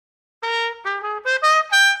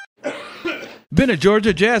Been a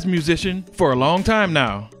Georgia jazz musician for a long time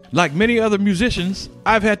now. Like many other musicians,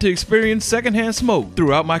 I've had to experience secondhand smoke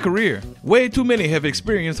throughout my career. Way too many have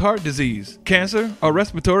experienced heart disease, cancer, or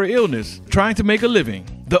respiratory illness trying to make a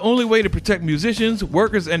living. The only way to protect musicians,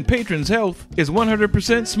 workers, and patrons' health is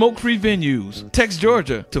 100% smoke-free venues. Text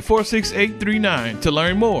Georgia to 46839 to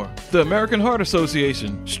learn more. The American Heart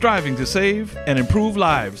Association, striving to save and improve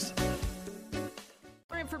lives.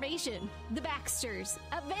 For information, The Baxters,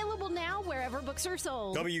 available now wherever books are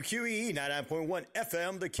sold. WQEE 99.1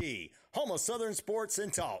 FM The Key, home of Southern sports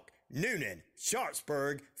and talk. Noonan,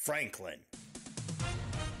 Sharpsburg, Franklin.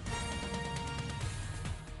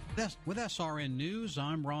 With SRN News,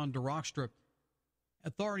 I'm Ron DeRockstrup.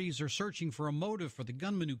 Authorities are searching for a motive for the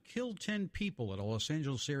gunman who killed 10 people at a Los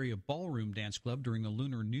Angeles area ballroom dance club during the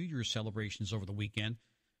Lunar New Year celebrations over the weekend.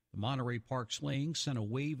 The Monterey Park slaying sent a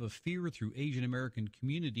wave of fear through Asian American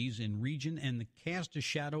communities in region and cast a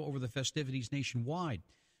shadow over the festivities nationwide.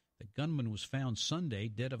 The gunman was found Sunday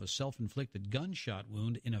dead of a self-inflicted gunshot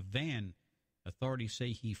wound in a van. Authorities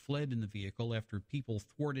say he fled in the vehicle after people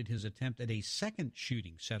thwarted his attempt at a second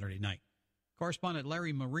shooting Saturday night. Correspondent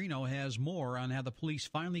Larry Marino has more on how the police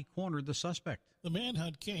finally cornered the suspect. The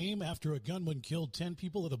manhunt came after a gunman killed 10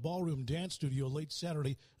 people at a ballroom dance studio late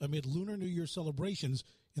Saturday amid Lunar New Year celebrations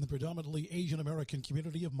in the predominantly Asian American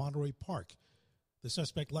community of Monterey Park. The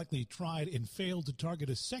suspect likely tried and failed to target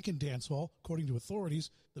a second dance hall. According to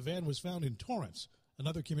authorities, the van was found in Torrance,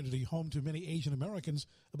 another community home to many Asian Americans,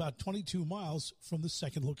 about 22 miles from the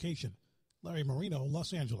second location. Larry Marino,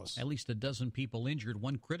 Los Angeles. At least a dozen people injured,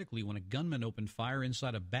 one critically when a gunman opened fire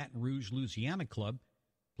inside a Baton Rouge, Louisiana club.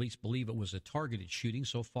 Police believe it was a targeted shooting.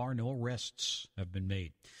 So far, no arrests have been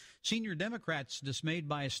made. Senior Democrats, dismayed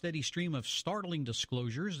by a steady stream of startling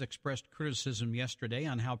disclosures, expressed criticism yesterday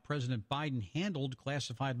on how President Biden handled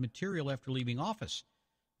classified material after leaving office.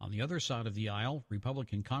 On the other side of the aisle,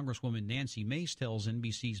 Republican Congresswoman Nancy Mace tells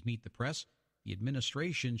NBC's Meet the Press the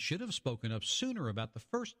administration should have spoken up sooner about the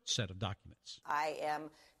first set of documents. I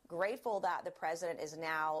am grateful that the president is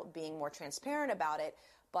now being more transparent about it,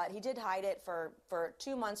 but he did hide it for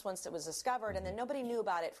 2 months once it was discovered, and then nobody knew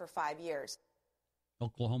about it for 5 years.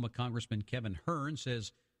 Oklahoma Congressman Kevin Hern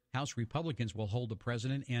says House Republicans will hold the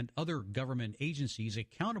president and other government agencies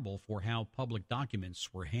accountable for how public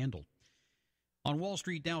documents were handled. On Wall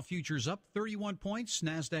Street, Dow futures up 31 points,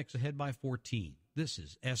 Nasdaq's ahead by 14. This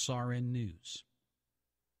is SRN News.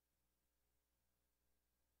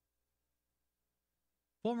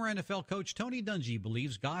 Former NFL coach Tony Dungy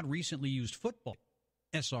believes God recently used football.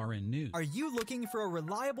 SRN News. Are you looking for a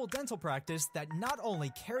reliable dental practice that not only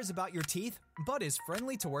cares about your teeth, but is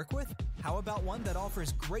friendly to work with? How about one that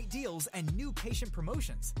offers great deals and new patient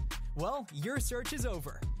promotions? Well, your search is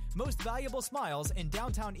over. Most Valuable Smiles in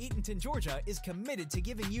downtown Eatonton, Georgia is committed to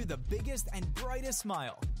giving you the biggest and brightest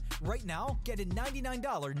smile. Right now, get a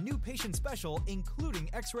 $99 new patient special, including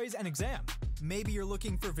x-rays and exam. Maybe you're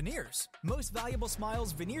looking for veneers. Most Valuable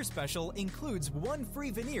Smiles veneer special includes 1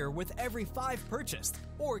 free veneer with every 5 purchased.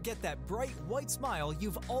 Or get that bright white smile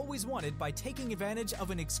you've always wanted by taking advantage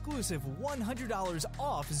of an exclusive $100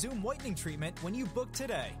 off Zoom whitening treatment when you book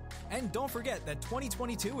today. And don't forget that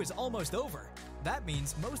 2022 is almost over. That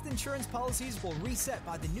means most insurance policies will reset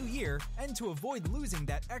by the new year, and to avoid losing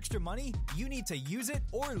that extra money, you need to use it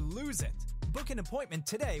or lose it. Book an appointment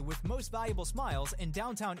today with Most Valuable Smiles in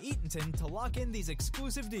downtown Eatonton to lock in these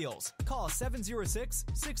exclusive deals. Call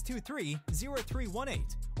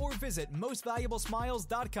 706-623-0318 or visit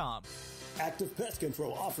mostvaluablesmiles.com. Active Pest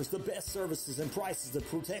Control offers the best services and prices to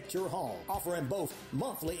protect your home, offering both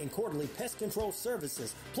monthly and quarterly pest control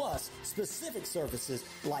services, plus specific services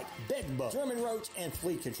like bedbug, German roach, and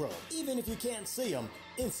flea control. Even if you can't see them,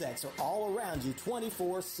 insects are all around you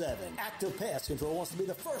 24/7. Active Pest Control wants to be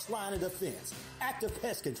the first line of defense. Active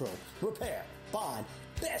Pest Control. Repair, bond,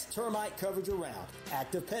 best termite coverage around.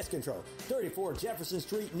 Active Pest Control. 34 Jefferson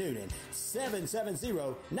Street, Noonan.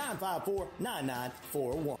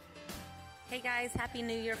 770-954-9941. Hey guys, Happy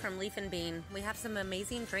New Year from Leaf and Bean. We have some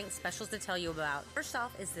amazing drink specials to tell you about. First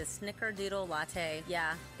off is this Snickerdoodle Latte.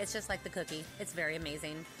 Yeah, it's just like the cookie. It's very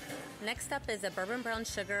amazing. Next up is a bourbon brown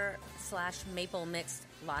sugar / maple mixed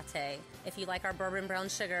latte. If you like our bourbon brown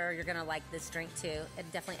sugar, you're gonna like this drink too.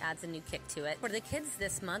 It definitely adds a new kick to it. For the kids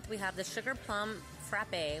this month, we have the Sugar Plum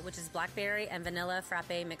Frappe, which is blackberry and vanilla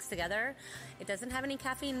frappe mixed together. It doesn't have any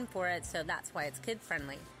caffeine for it, so that's why it's kid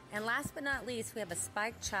friendly. And last but not least, we have a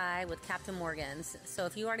spiked chai with Captain Morgan's. So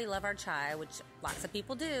if you already love our chai, which lots of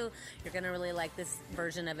people do, you're going to really like this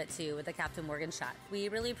version of it too with the Captain Morgan shot. We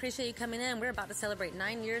really appreciate you coming in. We're about to celebrate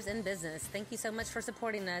 9 years in business. Thank you so much for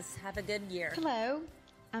supporting us. Have a good year. Hello.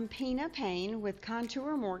 I'm Pina Payne with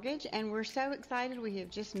Contour Mortgage, and we're so excited. We have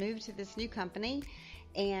just moved to this new company,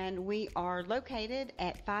 and we are located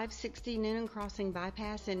at 560 Noonan Crossing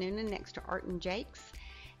Bypass in Noonan next to Art and Jake's,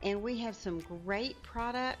 and we have some great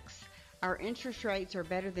products. Our interest rates are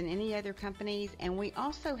better than any other companies, and we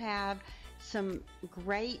also have some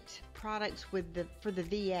great products for the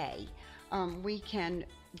VA. We can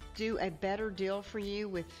do a better deal for you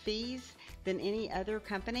with fees than any other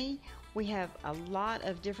company. We have a lot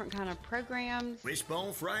of different kind of programs.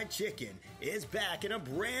 Wishbone Fried Chicken is back in a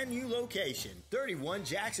brand new location, 31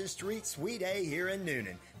 Jackson Street, Suite A here in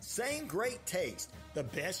Noonan. Same great taste, the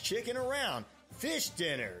best chicken around. Fish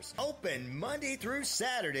dinners, open Monday through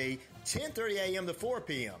Saturday, 10:30 a.m. to 4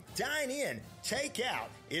 p.m. Dine in, take out.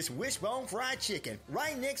 It's Wishbone Fried Chicken,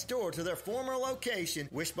 right next door to their former location,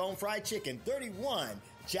 Wishbone Fried Chicken, 31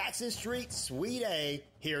 Jackson Street, Suite A,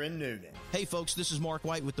 here in Noonan. Hey folks, this is Mark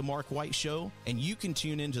White with The Mark White Show, and you can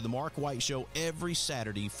tune in to The Mark White Show every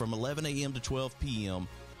Saturday from 11 a.m. to 12 p.m.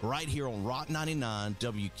 right here on Rock 99,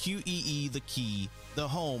 WQEE The Key, the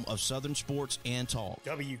home of Southern sports and talk.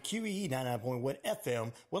 WQEE 99.1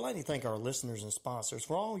 FM would like to thank our listeners and sponsors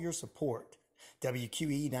for all your support.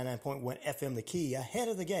 WQEE 99.1 FM The Key, ahead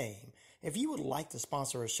of the game. If you would like to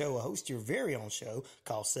sponsor a show or host your very own show,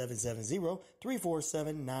 call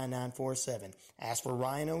 770-347-9947. Ask for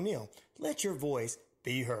Ryan O'Neill. Let your voice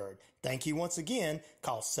be heard. Thank you once again.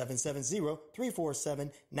 Call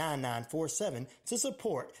 770-347-9947 to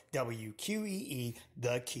support WQEE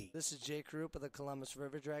The Key. This is Jake Roop of the Columbus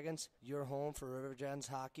River Dragons, your home for River Dragons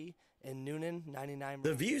hockey in Noonan, 99.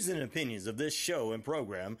 The views and opinions of this show and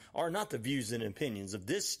program are not the views and opinions of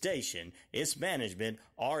this station, its management,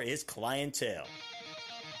 or its clientele.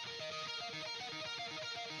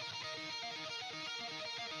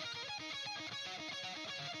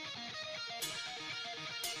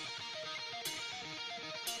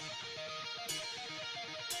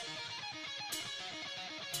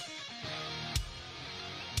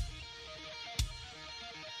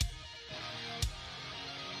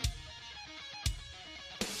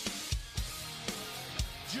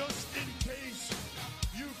 Just in case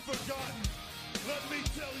you've forgotten, let me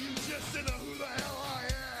tell you just to know who the hell I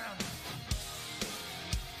am.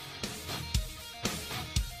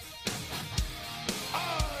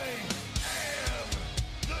 I am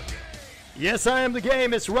the game. Yes, I am the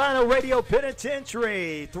game. It's RyanORadio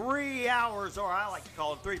Penitentiary. 3 hours, or I like to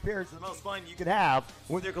call it 3 periods, the most fun you could have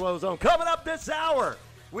with your clothes on. Coming up this hour,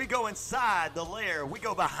 we go inside the lair. We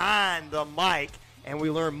go behind the mic. And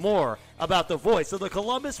we learn more about the voice of the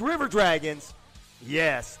Columbus River Dragons.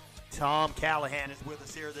 Yes, Tom Callahan is with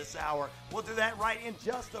us here this hour. We'll do that right in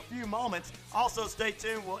just a few moments. Also, stay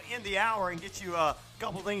tuned. We'll end the hour and get you a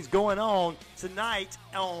couple things going on tonight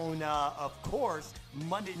on, of course,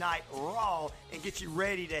 Monday Night Raw, and get you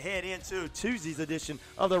ready to head into Tuesday's edition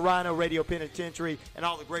of the RyanORadio Penitentiary and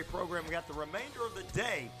all the great program. We got the remainder of the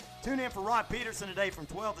day. Tune in for Rod Peterson today from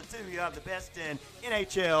 12 to 2. You have the best in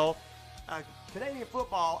NHL, Canadian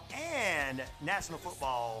football, and National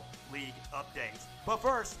Football League updates. But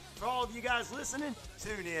first, for all of you guys listening,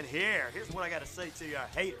 tune in here. Here's what I got to say to you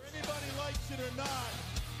haters. Anybody likes it or not,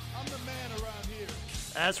 I'm the man around here.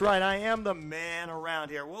 That's right, I am the man around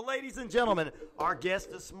here. Well, ladies and gentlemen, our guest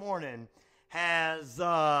this morning has,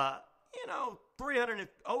 over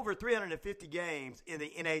 350 games in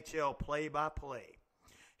the NHL play-by-play.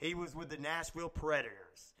 He was with the Nashville Predators.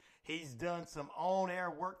 He's done some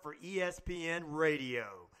on-air work for ESPN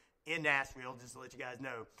Radio in Nashville, just to let you guys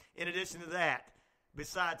know. In addition to that,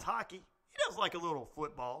 besides hockey, he does like a little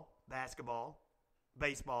football, basketball,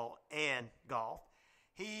 baseball, and golf.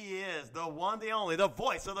 He is the one, the only, the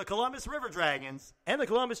voice of the Columbus River Dragons and the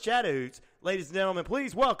Columbus Chatahoots. Ladies and gentlemen,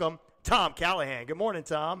 please welcome Tom Callahan. Good morning,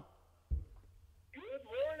 Tom. Good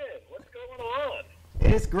morning. What's going on?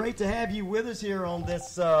 It's great to have you with us here on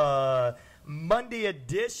this Monday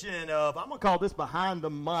edition of, I'm going to call this Behind the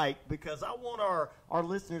Mic, because I want our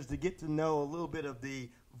listeners to get to know a little bit of the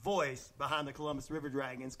voice behind the Columbus River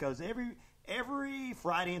Dragons, because every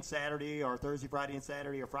Friday and Saturday, or Thursday, Friday and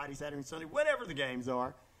Saturday, or Friday, Saturday and Sunday, whatever the games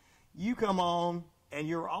are, you come on and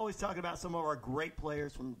you're always talking about some of our great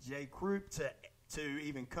players, from Jay Krupp to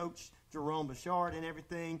even Coach Jerome Bouchard and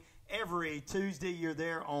everything. Every Tuesday you're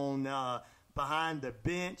there on Behind the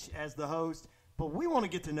Bench as the host. But we want to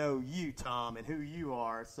get to know you, Tom, and who you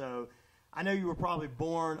are. So I know you were probably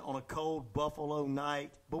born on a cold Buffalo night,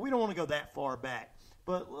 but we don't want to go that far back.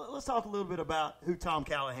 But let's talk a little bit about who Tom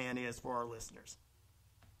Callahan is for our listeners.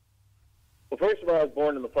 Well, first of all, I was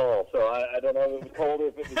born in the fall, so I don't know if it was cold or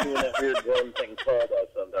if it was doing that weird warm thing fall does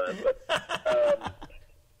sometimes. But,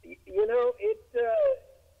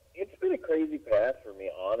 it's been a crazy path for me,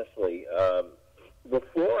 honestly.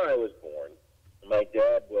 Before I was born, my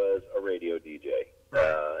dad was a radio DJ,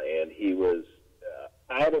 and he was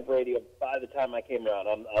out of radio by the time I came around.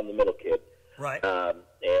 I'm the middle kid. Right.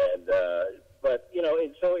 But, you know,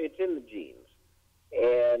 so it's in the genes.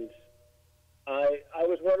 And I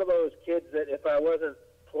was one of those kids that if I wasn't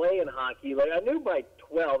playing hockey, like I knew by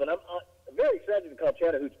 12, and I'm very excited to call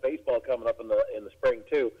Chattahoochee baseball coming up in the spring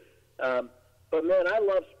too. But man, I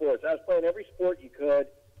love sports. I was playing every sport you could,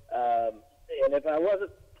 and if I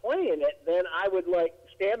wasn't playing it, then I would like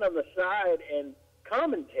stand on the side and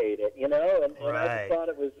commentate it, you know. And I just thought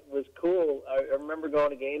it was cool. I remember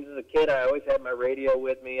going to games as a kid. I always had my radio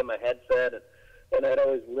with me and my headset, and I'd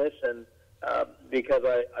always listen. Because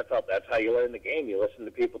I felt that's how you learn the game. You listen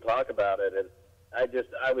to people talk about it, and I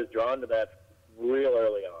was drawn to that real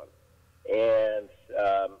early on, and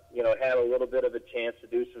you know, had a little bit of a chance to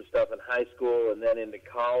do some stuff in high school, and then into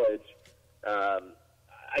college.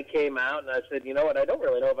 I came out and I said, you know what? I don't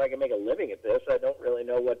really know if I can make a living at this. I don't really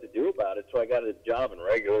know what to do about it, so I got a job in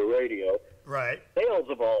regular radio, sales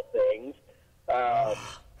of all things, and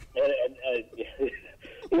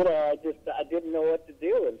you know, I didn't know what to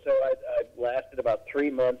do, and so I lasted about 3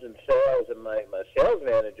 months in sales, and my sales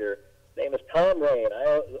manager, his name is Tom Ray, and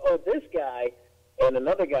this guy and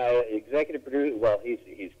another guy, executive producer, well, he's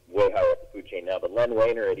way higher up the food chain now, but Len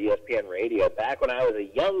Weiner at ESPN Radio, back when I was a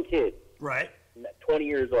young kid, 20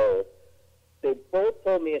 years old, they both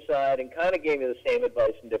pulled me aside and kind of gave me the same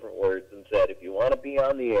advice in different words and said, if you want to be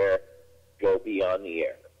on the air, go be on the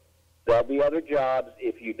air. There'll be other jobs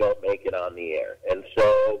if you don't make it on the air. And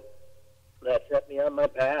so that set me on my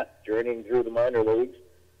path, journeying through the minor leagues.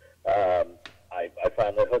 I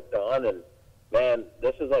finally hooked on, and, man,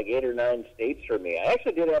 this is like 8 or 9 states for me. I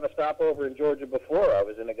actually did have a stopover in Georgia before. I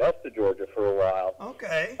was in Augusta, Georgia for a while.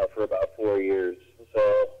 Okay. For about 4 years.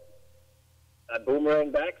 So I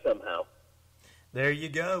boomeranged back somehow. There you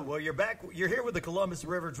go. Well, you're back. You're here with the Columbus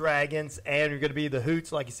River Dragons, and you're going to be the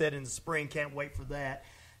Hoots, like you said, in the spring. Can't wait for that.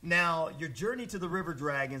 Now, your journey to the River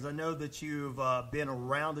Dragons, I know that you've been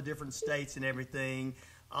around the different states and everything.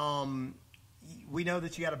 We know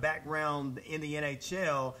that you had a background in the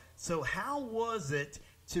NHL. So how was it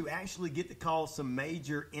to actually get to call some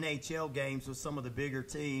major NHL games with some of the bigger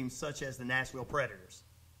teams, such as the Nashville Predators?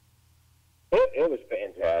 It was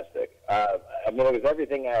fantastic. I mean, it was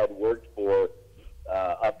everything I had worked for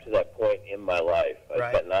up to that point in my life.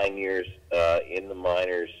 I spent 9 years in the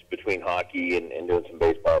minors between hockey and doing some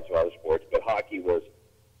baseball and some other sports, but hockey was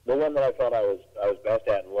the one that I thought I was best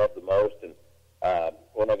at and loved the most. And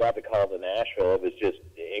when I got to call to Nashville, it was just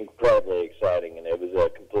incredibly exciting, and it was a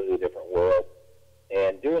completely different world.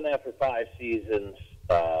 And doing that for 5 seasons,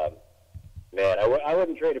 man, I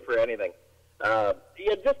wouldn't trade it for anything.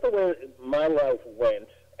 Yeah, just the way my life went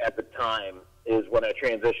at the time is when I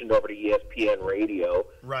transitioned over to ESPN Radio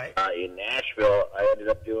in Nashville. I ended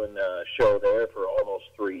up doing a show there for almost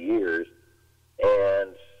 3 years,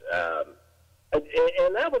 and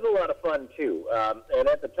that was a lot of fun too. And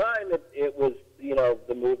at the time, it was, you know,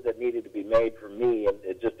 the move that needed to be made for me, and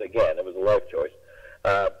it just, again, it was a life choice.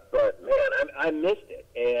 But man, I missed it,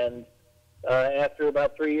 and after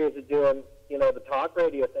about 3 years of doing, you know, the talk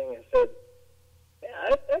radio thing, I said,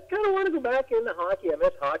 I kind of want to go back into hockey. I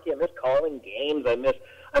miss hockey. I miss calling games. I miss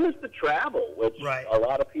the travel, which a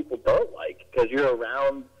lot of people don't like, because you're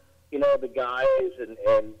around, you know, the guys, and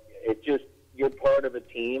it just, you're part of a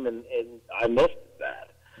team, and I missed that.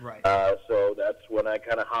 So that's when I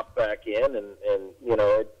kind of hopped back in, and you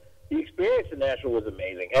know, the experience in Nashville was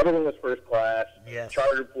amazing. Everything was first class.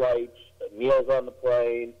 Chartered flights, meals on the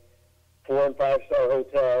plane, 4- and 5-star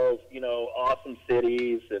hotels, you know, awesome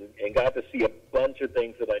cities, and got to see a bunch of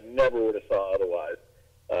things that I never would have saw otherwise.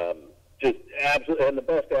 Just absolutely, and the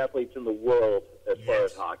best athletes in the world as far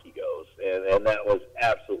as hockey goes, and that was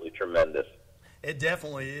absolutely tremendous. It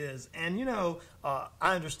definitely is. And, you know,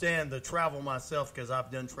 I understand the travel myself, because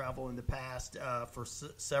I've done travel in the past for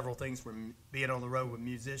several things, from being on the road with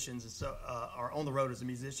musicians, and so, or on the road as a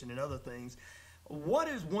musician and other things. What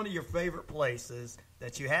is one of your favorite places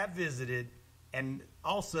that you have visited? And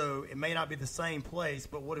also, it may not be the same place,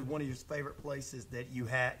 but what is one of your favorite places that you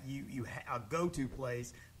have a go-to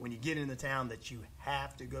place when you get into town that you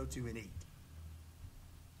have to go to and eat?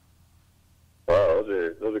 Well,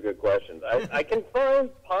 those are good questions. I can find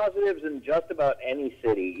positives in just about any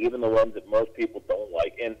city, even the ones that most people don't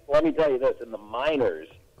like. And let me tell you this: in the minors,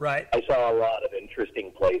 I saw a lot of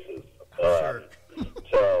interesting places.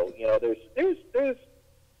 So, you know, there's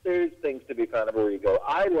things to be found everywhere you go.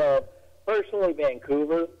 I love, personally,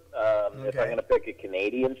 Vancouver. If I'm going to pick a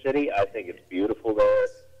Canadian city, I think it's beautiful there.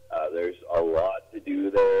 There's a lot to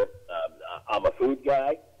do there. there. I'm a food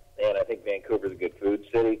guy, and I think Vancouver's a good food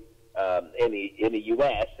city. In the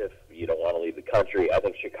U.S., if you don't want to leave the country, I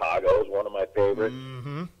think Chicago is one of my favorites.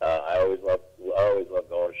 Mm-hmm. I always love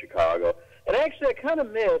going to Chicago. And actually, I kind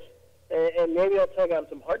of miss, and maybe I'll tug on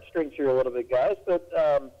some heartstrings here a little bit, guys, but,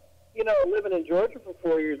 living in Georgia for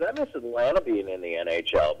 4 years, I miss Atlanta being in the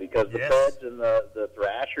NHL because the Feds and the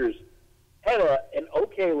Thrashers had an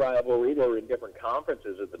okay rivalry. They were in different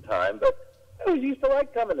conferences at the time, but I always used to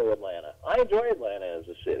like coming to Atlanta. I enjoy Atlanta as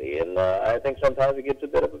a city, and I think sometimes it gets a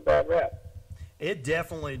bit of a bad rap. It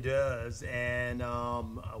definitely does, and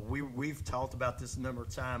we've talked about this a number of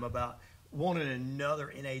times about wanting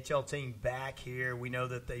another NHL team back here. We know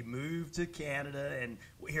that they moved to Canada, and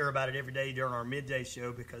we hear about it every day during our midday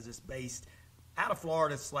show because it's based out of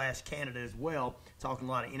Florida/Canada as well, talking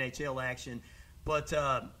a lot of NHL action. But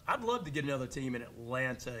I'd love to get another team in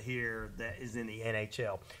Atlanta here that is in the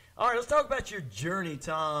NHL. All right, let's talk about your journey,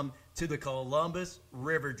 Tom, to the Columbus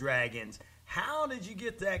River Dragons. How did you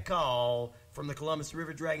get that call from the Columbus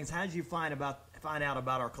River Dragons? How did you find out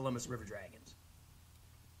about our Columbus River Dragons?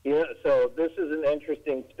 Yeah, so this is an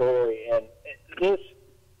interesting story, and this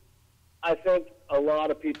I think a lot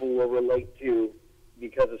of people will relate to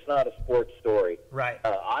because it's not a sports story. Right.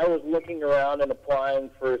 I was looking around and applying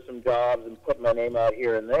for some jobs and putting my name out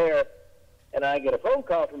here and there, and I get a phone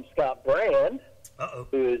call from Scott Brand,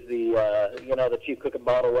 who is the chief cook and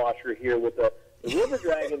bottle washer here with the River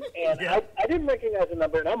Dragons, and I didn't recognize the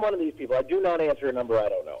number, and I'm one of these people. I do not answer a number I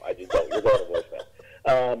don't know. I just don't. You're going to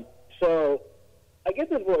voicemail. So I get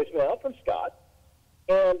this voicemail from Scott,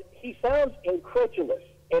 and he sounds incredulous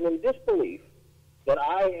and in disbelief that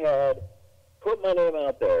I had put my name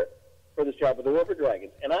out there for this job with the River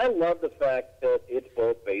Dragons. And I love the fact that it's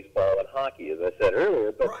both baseball and hockey, as I said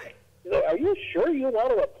earlier. But he's like, are you sure you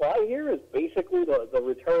want to apply here? Is basically the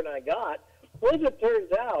return I got. Well, as it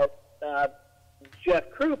turns out, Jeff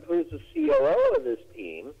Krupp, who's the COO of this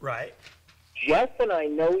team, Jeff and I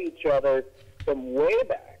know each other from way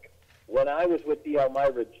back when I was with the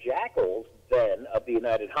Elmira Jackals then of the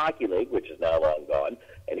United Hockey League, which is now long gone,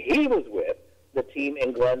 and he was with the team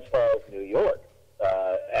in Glens Falls, New York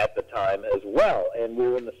at the time as well. And we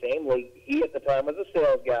were in the same league. He at the time was a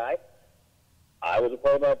sales guy. I was a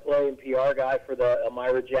play-by-play and PR guy for the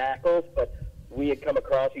Elmira Jackals, but we had come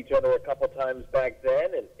across each other a couple times back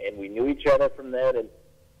then, and we knew each other from then. And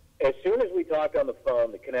as soon as we talked on the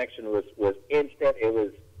phone, the connection was instant. It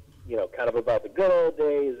was, kind of about the good old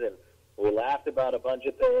days, and we laughed about a bunch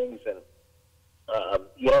of things, and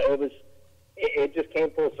it just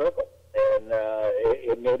came full circle. And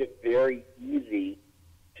it made it very easy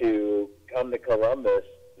to come to Columbus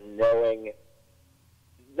knowing,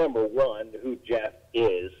 number one, who Jeff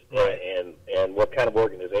is and what kind of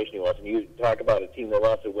organization he wants. And you talk about a team that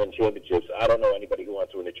wants to win championships. I don't know anybody who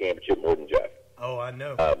wants to win a championship more than Jeff. Oh, I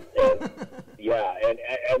know. And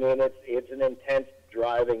I mean, it's an intense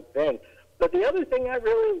driving thing. But the other thing I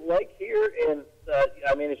really like here, and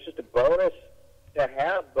it's just a bonus to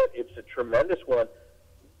have, but it's a tremendous one,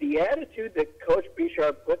 the attitude that Coach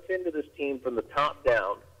Bouchard puts into this team from the top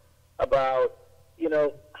down about,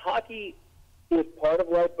 hockey is part of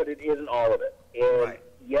life, but it isn't all of it. And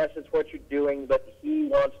yes, it's what you're doing, but he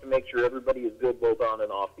wants to make sure everybody is good both on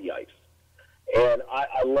and off the ice. And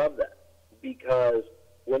I love that because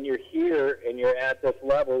when you're here and you're at this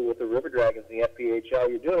level with the River Dragons and the FPHL,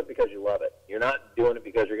 you're doing it because you love it. You're not doing it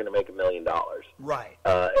because you're going to make $1 million. Right.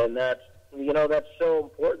 And that's so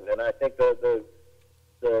important. And I think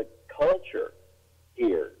the culture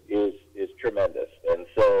here is tremendous. And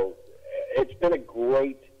so it's been a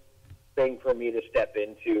great thing for me to step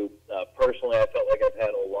into. Personally, I felt like I've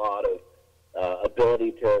had a lot of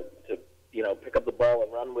ability to pick up the ball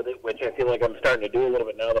and run with it, which I feel like I'm starting to do a little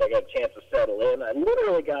bit now that I got a chance to settle in. I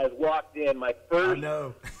literally, guys, walked in. My first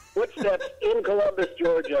footsteps in Columbus,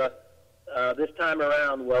 Georgia, this time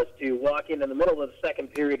around was to walk in the middle of the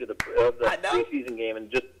second period of the preseason game and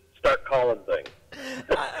just start calling things.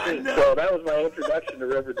 So that was my introduction to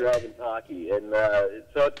River Dragons hockey. And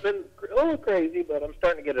so it's been a little crazy, but I'm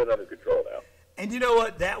starting to get it under control now. And you know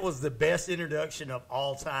what? That was the best introduction of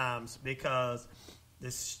all times because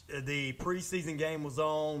the preseason game was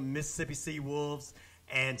on Mississippi Sea Wolves,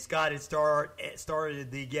 and Scott had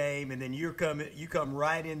started the game, and then you come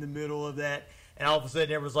right in the middle of that, and all of a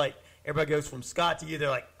sudden everybody goes from Scott to you. They're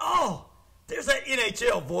like, oh, there's that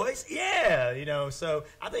NHL voice. Yeah, so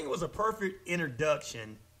I think it was a perfect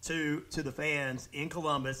introduction to the fans in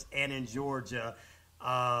Columbus and in Georgia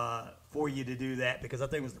for you to do that because I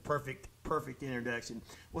think it was the perfect introduction.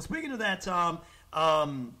 Well, speaking of that, Tom,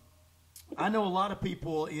 I know a lot of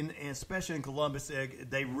people, especially in Columbus,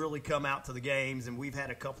 they really come out to the games, and we've had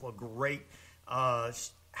a couple of great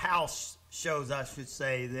house shows, I should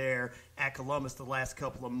say, there at Columbus the last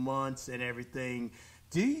couple of months and everything.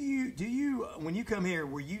 Do you when you come here,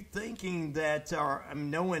 were you thinking that,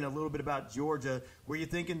 knowing a little bit about Georgia, were you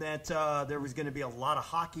thinking that there was going to be a lot of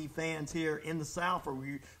hockey fans here in the South, or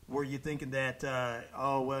were you thinking that,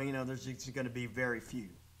 there's just going to be very few?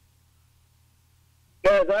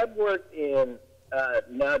 Guys, I've worked in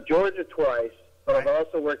now Georgia twice, but I've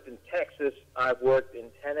also worked in Texas. I've worked in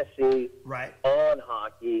Tennessee on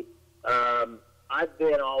hockey. I've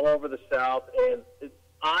been all over the South, and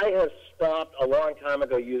I have stopped a long time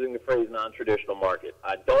ago using the phrase non-traditional market.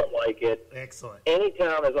 I don't like it. Excellent. Any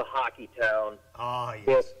town is a hockey town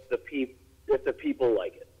if the people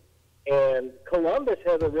like it. And Columbus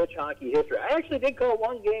has a rich hockey history. I actually did call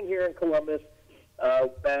one game here in Columbus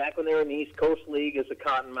back when they were in the East Coast League as the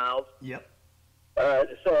Cottonmouths. Yep.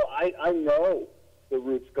 So I know the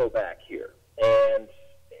roots go back here. And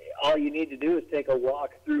all you need to do is take a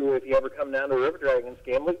walk through, if you ever come down to a River Dragons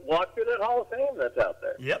game, walk through that Hall of Fame that's out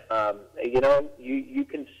there. Yep. You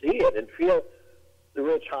can see it and feel the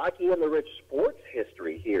rich hockey and the rich sports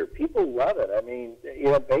history here. People love it. I mean,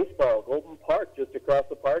 baseball, Golden Park, just across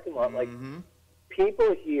the parking lot. Like,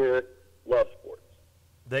 people here love sports.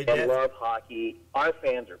 They love hockey. Our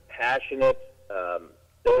fans are passionate.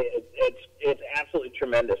 It's absolutely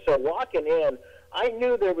tremendous. So walking in, I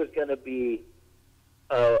knew there was going to be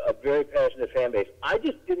a very passionate fan base. I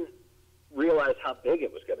just didn't realize how big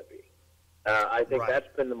it was going to be. I think that's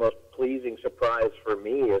been the most pleasing surprise for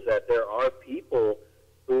me, is that there are people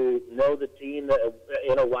who know the team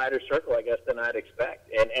in a wider circle, I guess, than I'd expect.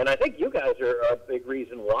 And I think you guys are a big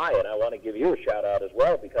reason why, and I want to give you a shout-out as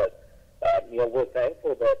well, because we're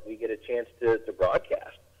thankful that we get a chance to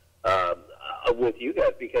broadcast with you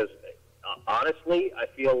guys, because honestly, I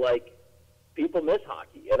feel like people miss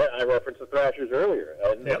hockey. And I referenced the Thrashers earlier,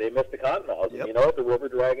 and they miss the Cottonmouths. Yep. And the River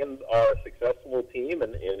Dragons are a successful team,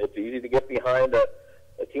 and it's easy to get behind a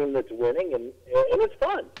team that's winning, and it's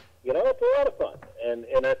fun. It's a lot of fun.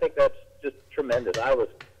 And I think that's just tremendous. I was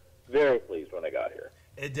very pleased when I got here.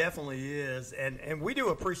 It definitely is, and we do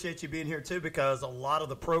appreciate you being here too, because a lot of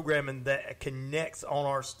the programming that connects on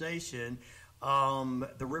our station,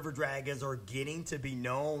 the River Dragons are getting to be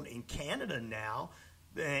known in Canada now,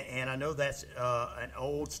 and I know that's an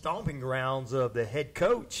old stomping grounds of the head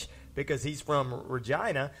coach, because he's from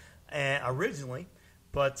Regina originally.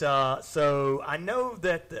 But so I know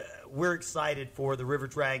that we're excited for the River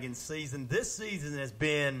Dragons season. This season has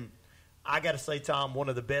been, I got to say, Tom, one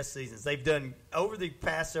of the best seasons. They've done over the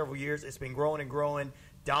past several years. It's been growing and growing.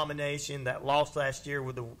 Domination, that loss last year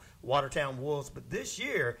with the Watertown Wolves. But this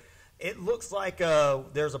year, it looks like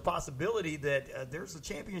there's a possibility that there's a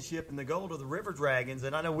championship in the gold of the River Dragons.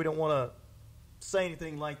 And I know we don't want to say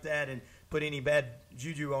anything like that and put any bad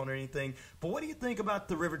juju on or anything. But what do you think about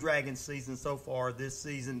the River Dragons season so far this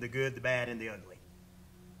season, the good, the bad, and the ugly?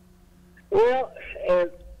 Well, and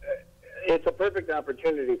it's a perfect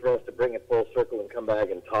opportunity for us to bring it full circle and come back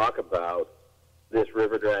and talk about this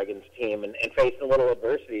River Dragons team and facing a little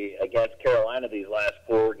adversity against Carolina these last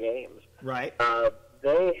 4 games. Right.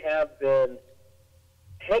 They have been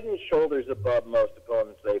head and shoulders above most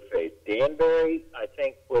opponents they've faced. Danbury, I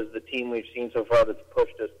think, was the team we've seen so far that's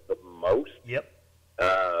pushed us the most. Yep.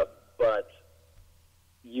 But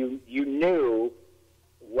you knew,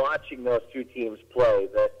 watching those two teams play,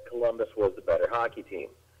 that Columbus was the better hockey team.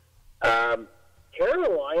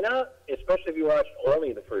 Carolina, especially if you watched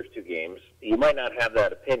only the first 2 games, you might not have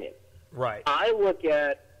that opinion. Right. I look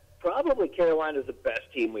at probably Carolina's the best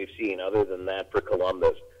team we've seen other than that for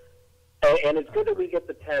Columbus. And it's good that we get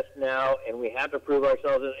the test now, and we have to prove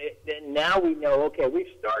ourselves. And now we know, okay,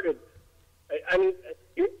 we've started. I mean,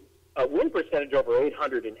 a win percentage over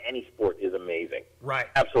 800 in any sport is amazing. Right.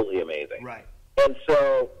 Absolutely amazing. Right. And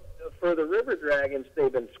so for the River Dragons,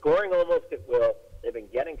 they've been scoring almost at will. They've been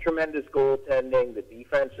getting tremendous goaltending. The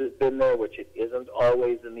defense has been there, which it isn't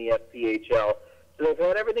always in the FPHL. So they've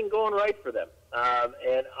had everything going right for them.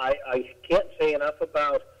 And I can't say enough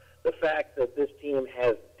about the fact that this team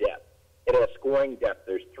has depth. It has scoring depth.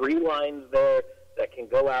 There's 3 lines there that can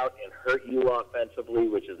go out and hurt you offensively,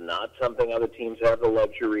 which is not something other teams have the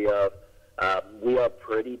luxury of. We are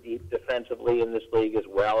pretty deep defensively in this league as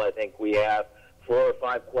well. I think we have 4 or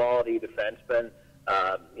 5 quality defensemen.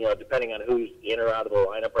 Depending on who's in or out of the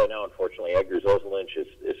lineup right now. Unfortunately, Edgar Zozelinch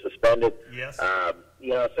is suspended. Yes.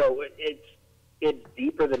 So it's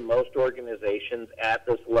deeper than most organizations at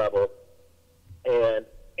this level, and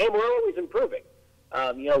we're always improving.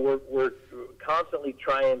 We're constantly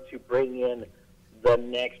trying to bring in the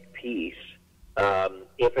next piece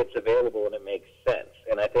if it's available and it makes sense.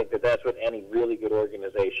 And I think that that's what any really good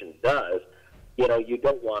organization does. You know, you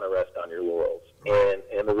don't want to rest on your laurels,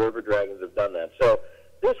 and the River Dragons have done that. So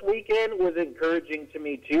this weekend was encouraging to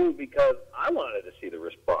me, too, because I wanted to see the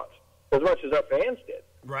response as much as our fans did.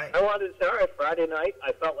 Right. I wanted to say, all right, Friday night,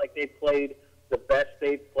 I felt like they played the best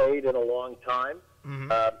they've played in a long time.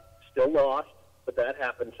 Still lost, but that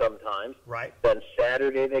happens sometimes. Right. Then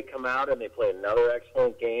Saturday they come out and they play another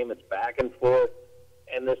excellent game. It's back and forth,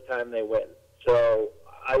 and this time they win. So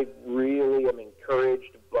I really am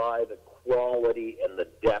encouraged by the quality and the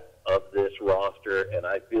depth of this roster, and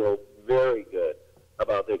I feel very good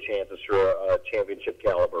about their chances for a championship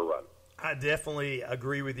caliber run. I definitely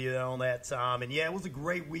agree with you on that, Tom. And, yeah, it was a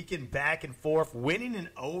great weekend, back and forth, winning in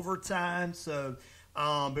overtime. So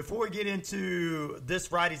before we get into this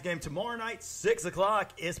Friday's game, tomorrow night, 6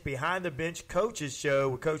 o'clock, it's Behind the Bench Coaches Show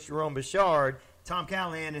with Coach Jerome Bouchard, Tom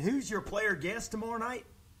Callahan. And who's your player guest tomorrow night?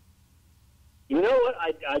 You know what?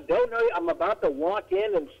 I don't know. I'm about to walk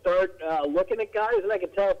in and start looking at guys, and I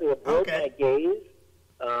can tell if they avoid my gaze.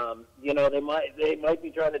 You know, they might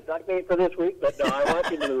be trying to duck me for this week, but no, I walk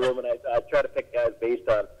into the room and I try to pick guys based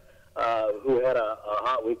on who had a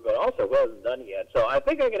hot week, but also who hasn't done it yet. So I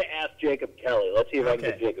think I'm going to ask Jacob Kelly. Let's see if I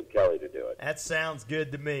can get Jacob Kelly to do it. That sounds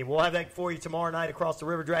good to me. We'll have that for you tomorrow night across the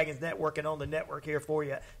River Dragons Network and on the network here for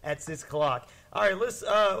you at 6 o'clock. All right, let's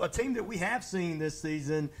a team that we have seen this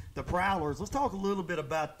season, the Prowlers. Let's talk a little bit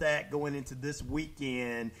about that going into this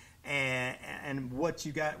weekend and what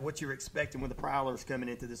you're expecting with the Prowlers coming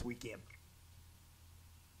into this weekend.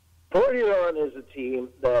 Fort Huron is a team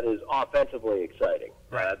that is offensively exciting.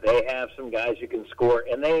 They have some guys who can score,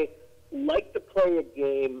 and they like to play a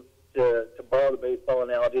game, to borrow the baseball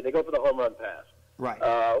analogy. They go for the home run pass. Right.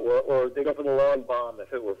 Or they go for the long bomb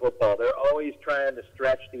if it were football. They're always trying to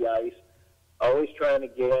stretch the ice, always trying to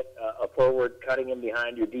get a forward cutting in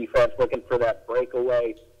behind your defense, looking for that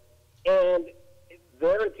breakaway. And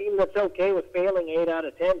they're a team that's okay with failing 8 out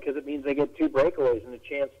of 10 because it means they get 2 breakaways and a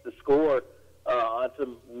chance to score on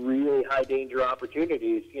some really high-danger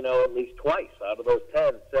opportunities, you know, at least twice out of those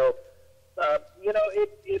 10. So, you know,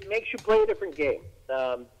 it makes you play a different game.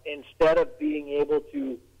 Instead of being able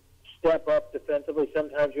to step up defensively,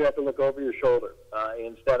 sometimes you have to look over your shoulder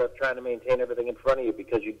instead of trying to maintain everything in front of you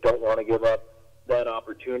because you don't want to give up that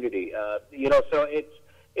opportunity. You know, so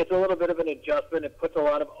it's a little bit of an adjustment. It puts a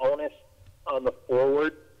lot of onus on the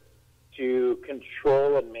forward to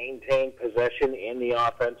control and maintain possession in the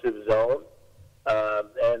offensive zone.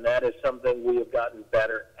 And that is something we have gotten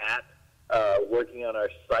better at, working on our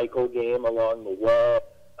cycle game along the wall,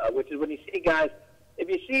 which is when you see guys, if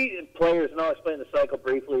you see players, and I'll explain the cycle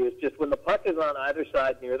briefly, is just when the puck is on either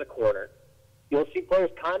side near the corner, you'll see players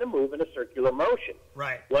kind of move in a circular motion.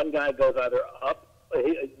 Right. One guy goes either up,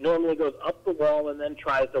 he normally goes up the wall and then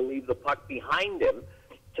tries to leave the puck behind him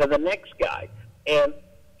to the next guy. And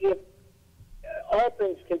if all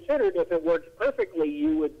things considered, if it works perfectly,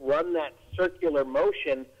 you would run that circular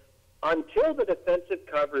motion until the defensive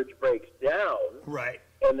coverage breaks down. Right.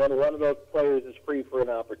 And then one of those players is free for an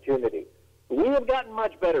opportunity. We have gotten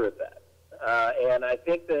much better at that. And I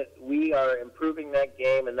think that we are improving that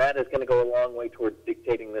game, and that is going to go a long way towards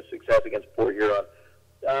dictating the success against Fort Huron.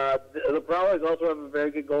 The Prowlers also have a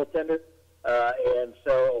very good goaltender. And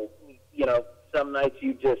so, you know, some nights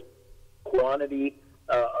quantity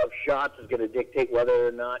of shots is going to dictate whether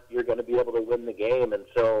or not you're going to be able to win the game. And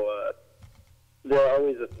so they're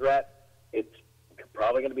always a threat. It's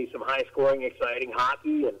probably going to be some high-scoring, exciting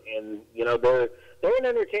hockey. And you know, they're an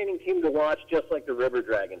entertaining team to watch, just like the River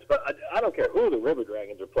Dragons. But I don't care who the River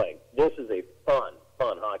Dragons are playing. This is a fun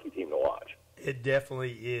hockey team to watch. It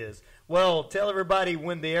definitely is. Well, tell everybody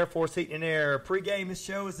when the Air Force Heating and Air pregame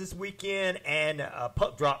show is this weekend and a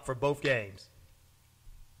puck drop for both games.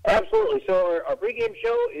 Absolutely. So our pregame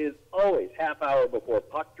show is always half hour before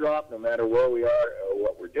puck drop, no matter where we are or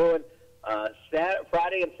what we're doing.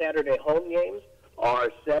 Friday and Saturday home games are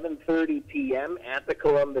 7:30 p.m. at the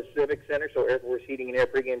Columbus Civic Center. So Air Force Heating and Air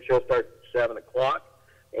pregame show starts at 7 o'clock.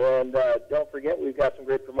 And don't forget, we've got some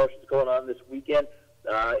great promotions going on this weekend.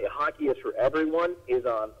 Hockey is for Everyone is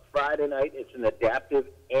on Friday night. It's an adaptive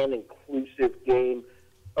and inclusive game.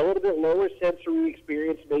 A little bit lower sensory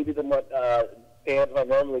experience maybe than what fans might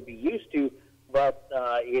normally be used to, but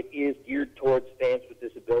it is geared towards fans with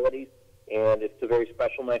disabilities, and it's a very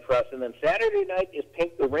special night for us. And then Saturday night is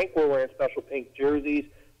Pink the Rink. We're wearing special pink jerseys,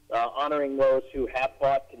 honoring those who have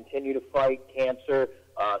fought, continue to fight cancer,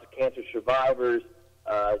 cancer survivors,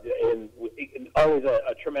 and always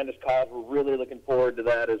a tremendous cause. We're really looking forward to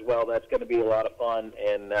that as well. That's going to be a lot of fun.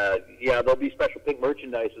 And, yeah, there'll be special pink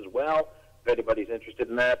merchandise as well. if anybody's interested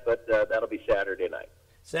in that, but that'll be Saturday night.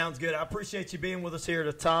 Sounds good. I appreciate you being with us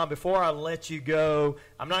here, Tom. Before I let you go,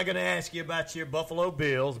 I'm not going to ask you about your Buffalo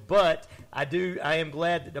Bills, but I am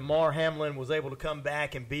glad that Damar Hamlin was able to come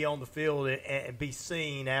back and be on the field and be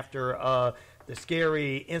seen after the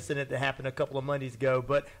scary incident that happened a couple of Mondays ago.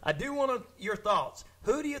 But I do want your thoughts.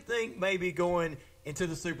 Who do you think may be going into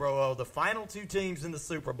the Super Bowl, the final two teams in the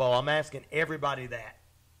Super Bowl? I'm asking everybody that.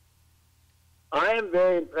 I am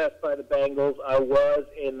very impressed by the Bengals. I was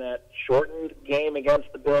in that shortened game against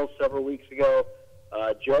the Bills several weeks ago.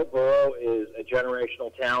 Joe Burrow is a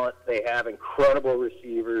generational talent. They have incredible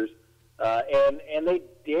receivers, and they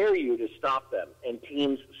dare you to stop them, and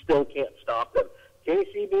teams still can't stop them.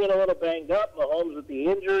 KC being a little banged up, Mahomes with the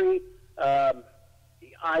injury, I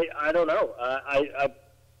don't know.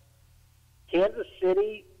 Kansas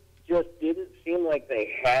City just didn't seem like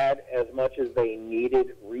they had as much as they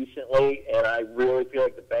needed recently, and I really feel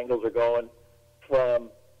like the Bengals are going from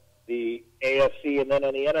the AFC. And then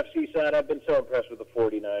on the NFC side, I've been so impressed with the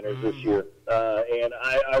 49ers this year. And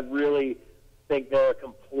I really think they're a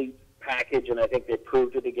complete package, and I think they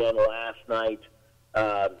proved it again last night.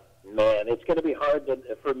 Man, it's going to be hard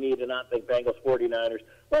for me to not think Bengals 49ers.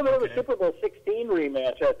 Well, we have a Super Bowl 16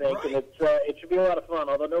 rematch, I think, and it should be a lot of fun.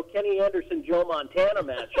 Although no Kenny Anderson, Joe Montana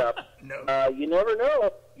matchup. No. You never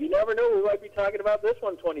know. You never know. We might be talking about this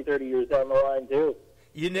one 20, 30 years down the line, too.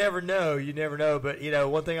 You never know. You never know. But,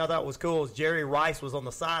 one thing I thought was cool is Jerry Rice was on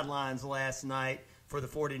the sidelines last night for the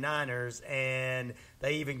 49ers, and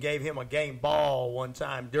they even gave him a game ball one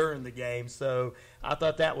time during the game. So I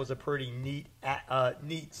thought that was a pretty neat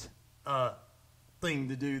thing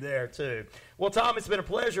to do there, too. Well, Tom, it's been a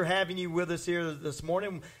pleasure having you with us here this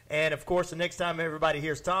morning. And, of course, the next time everybody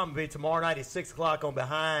hears Tom will be tomorrow night at 6 o'clock on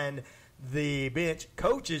Behind the Bench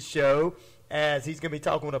Coaches Show, as he's going to be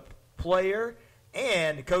talking with a player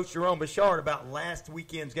and Coach Jerome Bouchard about last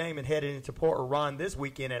weekend's game and heading into Port Huron this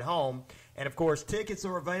weekend at home. And, of course, tickets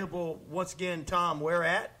are available, once again, Tom, where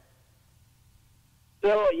at?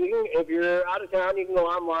 So if you're out of town, you can go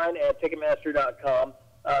online at Ticketmaster.com.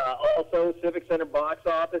 Also, Civic Center box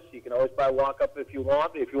office. You can always buy walk-up if you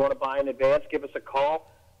want. If you want to buy in advance, give us a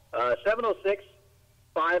call.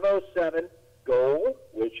 706-507-GOAL,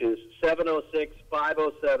 which is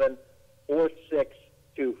 706-507-4625.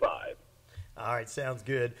 All right, sounds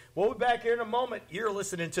good. We'll be back here in a moment. You're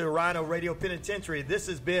listening to RyanORadio Penitentiary. This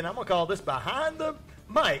has been, I'm going to call this Behind the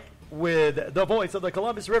Mic, with the voice of the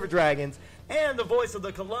Columbus River Dragons and the voice of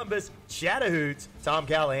the Columbus Chattahoots, Tom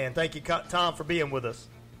Callahan. Thank you, Tom, for being with us.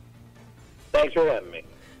 Thanks for having me.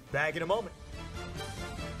 Back in a moment.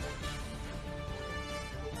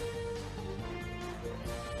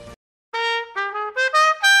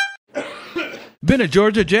 Been a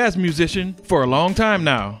Georgia jazz musician for a long time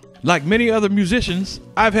now. Like many other musicians,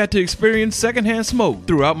 I've had to experience secondhand smoke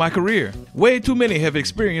throughout my career. Way too many have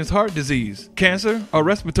experienced heart disease, cancer, or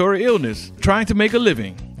respiratory illness trying to make a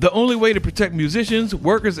living. The only way to protect musicians,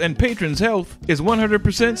 workers, and patrons' health is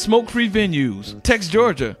 100% smoke-free venues. Text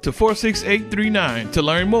Georgia to 46839 to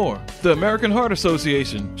learn more. The American Heart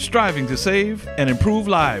Association, striving to save and improve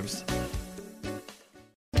lives.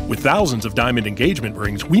 With thousands of diamond engagement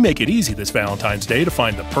rings, we make it easy this Valentine's Day to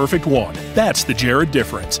find the perfect one. That's the Jared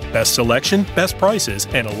difference. Best selection, best prices,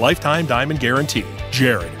 and a lifetime diamond guarantee.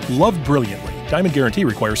 Jared, loved brilliantly. Diamond guarantee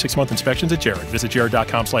requires 6-month inspections at Jared. Visit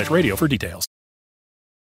jared.com/radio for details.